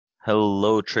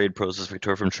Hello, Trade Pros. This is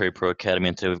Victor from Trade Pro Academy,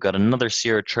 and today we've got another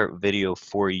Sierra chart video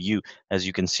for you. As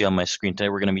you can see on my screen today,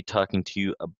 we're going to be talking to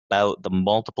you about the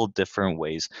multiple different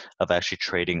ways of actually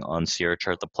trading on Sierra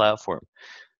Chart, the platform.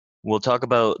 We'll talk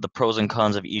about the pros and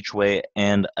cons of each way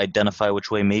and identify which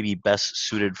way may be best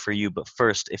suited for you. But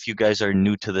first, if you guys are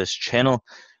new to this channel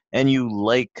and you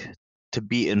like to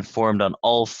be informed on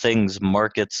all things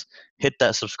markets, hit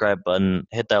that subscribe button,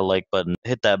 hit that like button,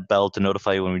 hit that bell to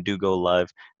notify you when we do go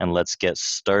live, and let's get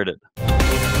started.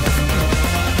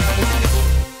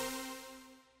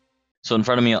 So in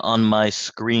front of me on my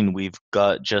screen, we've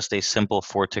got just a simple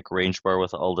 4-tick range bar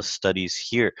with all the studies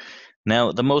here.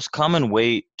 Now, the most common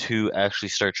way to actually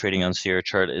start trading on Sierra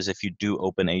Chart is if you do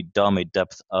open a DOM, a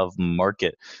depth of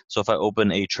market. So if I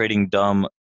open a trading DOM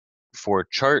for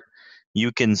chart, you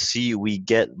can see we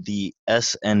get the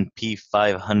S&P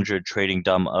 500 trading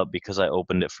DOM up because I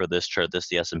opened it for this chart, this is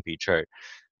the S&P chart.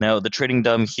 Now, the trading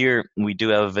DOM here, we do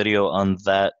have a video on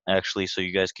that actually, so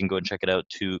you guys can go and check it out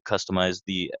to customize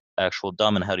the actual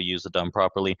DOM and how to use the DOM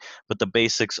properly. But the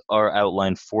basics are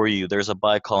outlined for you. There's a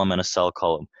buy column and a sell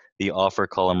column, the offer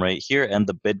column right here, and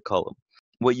the bid column.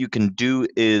 What you can do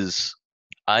is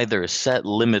either set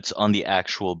limits on the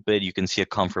actual bid. You can see a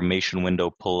confirmation window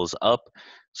pulls up.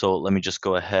 So let me just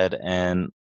go ahead and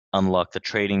unlock the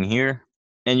trading here.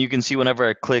 And you can see whenever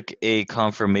I click, a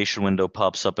confirmation window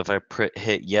pops up. If I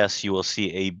hit yes, you will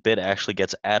see a bid actually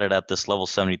gets added at this level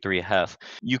 73.5.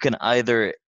 You can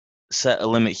either set a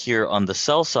limit here on the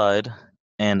sell side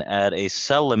and add a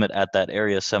sell limit at that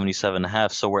area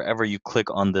 77.5. So wherever you click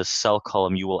on this sell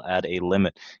column, you will add a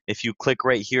limit. If you click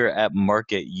right here at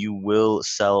market, you will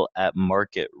sell at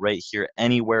market. Right here,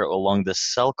 anywhere along the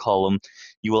sell column,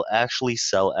 you will actually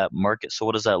sell at market. So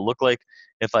what does that look like?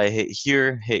 If I hit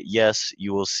here, hit yes,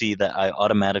 you will see that I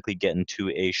automatically get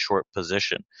into a short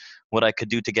position. What I could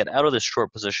do to get out of this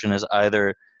short position is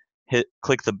either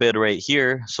click the bid right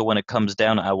here, so when it comes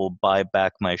down I will buy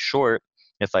back my short.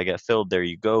 If I get filled, there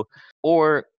you go.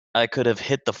 Or I could have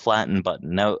hit the flatten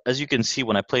button. Now, as you can see,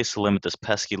 when I place the limit, this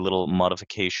pesky little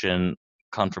modification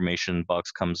confirmation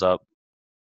box comes up.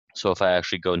 So if I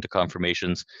actually go into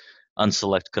confirmations,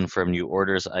 unselect confirm new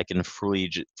orders, I can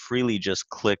freely just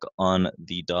click on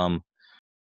the DOM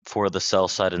for the sell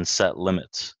side and set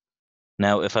limits.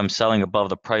 Now, if I'm selling above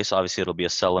the price, obviously it'll be a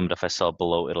sell limit. If I sell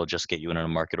below, it'll just get you in a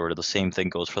market order. The same thing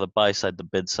goes for the buy side, the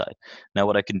bid side. Now,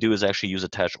 what I can do is actually use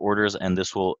attach orders, and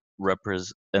this will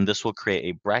create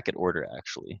a bracket order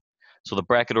actually. So the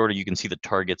bracket order, you can see the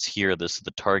targets here. This is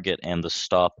the target and the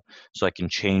stop. So I can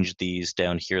change these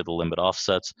down here, the limit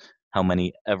offsets, how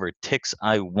many ever ticks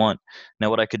I want. Now,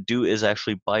 what I could do is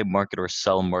actually buy market or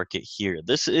sell market here.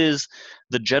 This is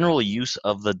the general use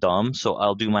of the DOM. So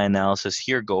I'll do my analysis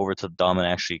here, go over to the DOM and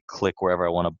actually click wherever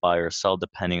I want to buy or sell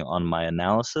depending on my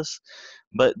analysis.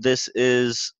 But this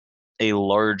is a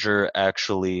larger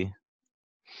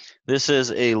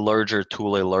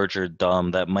tool, a larger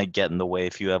DOM that might get in the way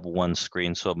if you have one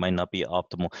screen, so it might not be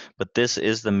optimal. But this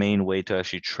is the main way to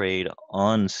actually trade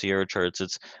on Sierra charts.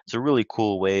 It's a really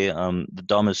cool way. The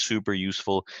DOM is super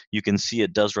useful. You can see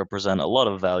it does represent a lot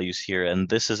of values here, and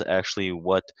this is actually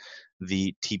what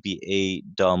the TPA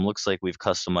DOM looks like. We've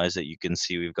customized it. You can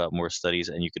see we've got more studies,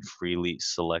 and you can freely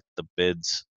select the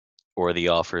bids or the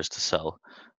offers to sell.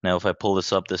 Now, if I pull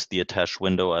this up, this is the attached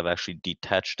window. I've actually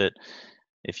detached it.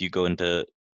 If you go into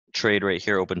trade right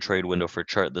here, open trade window for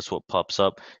chart, this is what pops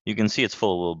up. You can see it's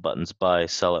full of little buttons: buy,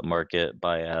 sell at market,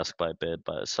 buy ask, buy bid,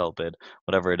 buy sell bid,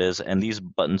 whatever it is. And these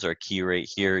buttons are key right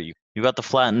here. You got the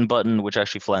flatten button, which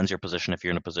actually flattens your position if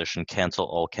you're in a position.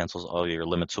 Cancels all your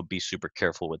limits, so be super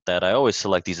careful with that. I always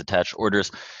select these attached orders.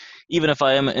 Even if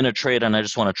I am in a trade and I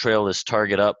just want to trail this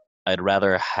target up, I'd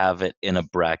rather have it in a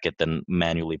bracket than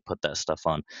manually put that stuff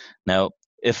on. Now,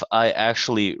 if I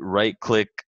actually right click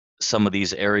some of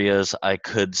these areas, I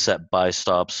could set buy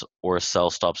stops or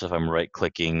sell stops if I'm right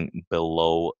clicking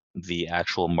below the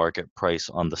actual market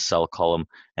price on the sell column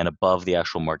and above the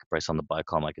actual market price on the buy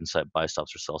column. I can set buy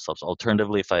stops or sell stops.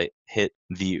 Alternatively, if I hit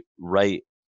the right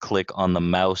click on the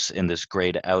mouse in this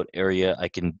grayed out area, I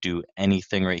can do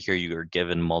anything right here. You are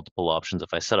given multiple options.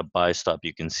 If I set a buy stop,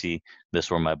 you can see this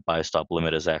where my buy stop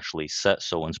limit is actually set.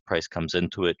 So once price comes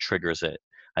into it, triggers it.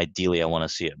 Ideally, I want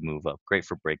to see it move up. Great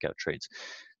for breakout trades.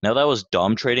 Now that was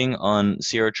DOM trading on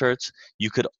Sierra charts.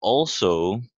 You could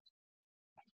also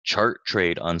chart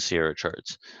trade on Sierra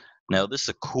charts. Now this is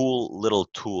a cool little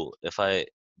tool. If I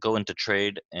go into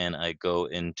trade and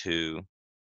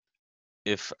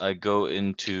if I go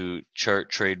into chart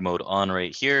trade mode on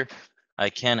right here, I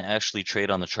can actually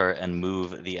trade on the chart and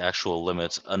move the actual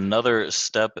limits. Another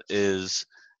step is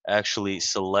actually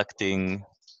selecting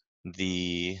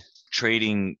the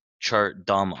trading chart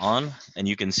DOM on, and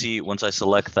you can see once I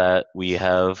select that, we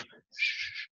have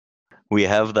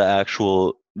the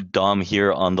actual DOM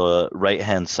here on the right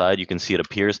hand side. You can see it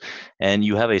appears, and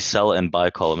you have a sell and buy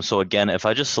column. So again, if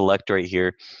I just select right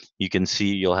here, you can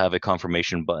see you'll have a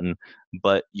confirmation button,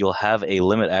 but you'll have a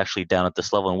limit actually down at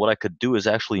this level. And what I could do is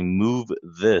actually move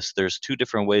this. There's two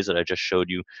different ways that I just showed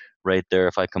you right there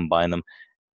if I combine them.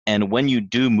 And when you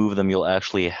do move them, you'll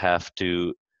actually have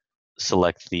to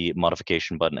select the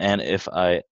modification button. And if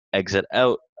I exit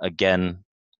out again,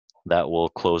 that will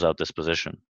close out this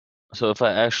position. So if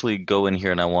I actually go in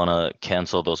here and I want to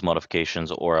cancel those modifications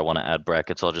or I want to add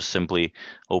brackets, I'll just simply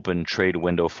open trade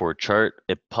window for chart.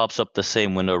 It pops up the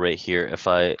same window right here. If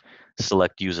I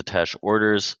select use attached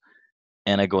orders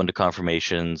and I go into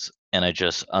confirmations and I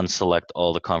just unselect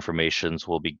all the confirmations,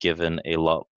 we'll be given a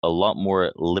lot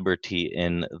more liberty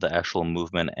in the actual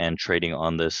movement and trading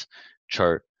on this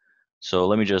chart. So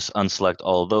let me just unselect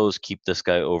all of those, keep this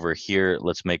guy over here.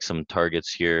 Let's make some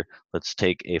targets here. Let's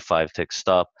take a 5-tick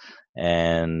stop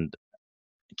and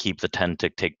keep the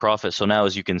 10-tick take profit. So now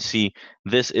as you can see,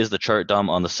 this is the chart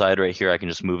DOM on the side right here. I can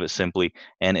just move it simply.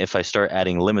 And if I start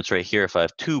adding limits right here, if I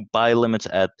have two buy limits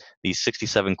at these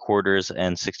 67 quarters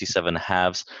and 67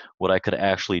 halves, what I could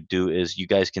actually do is you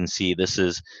guys can see this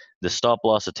is the stop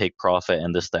loss to take profit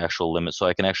and this the actual limit. So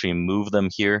I can actually move them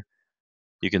here.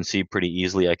 You can see pretty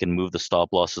easily I can move the stop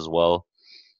loss as well.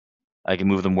 I can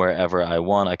move them wherever I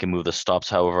want. I can move the stops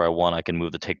however I want. I can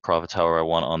move the take profits however I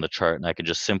want on the chart. And I can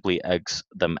just simply X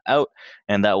them out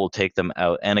and that will take them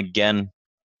out. And again,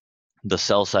 the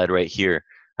sell side right here,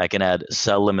 I can add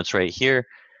sell limits right here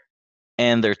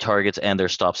and their targets and their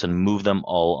stops and move them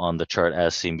all on the chart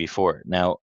as seen before.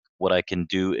 Now, what I can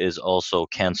do is also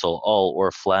cancel all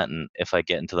or flatten if I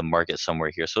get into the market somewhere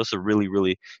here. So it's a really,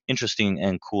 really interesting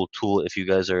and cool tool. If you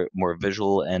guys are more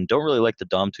visual and don't really like the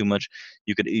DOM too much,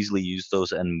 you could easily use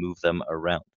those and move them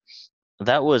around.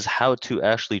 That was how to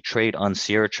actually trade on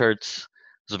Sierra charts.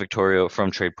 This is Victorio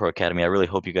from Trade Pro Academy. I really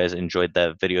hope you guys enjoyed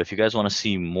that video. If you guys want to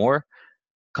see more,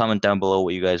 comment down below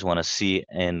what you guys want to see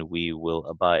and we will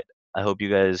abide. I hope you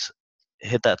guys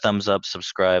hit that thumbs up,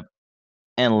 subscribe,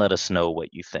 and let us know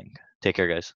what you think. Take care,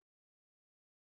 guys.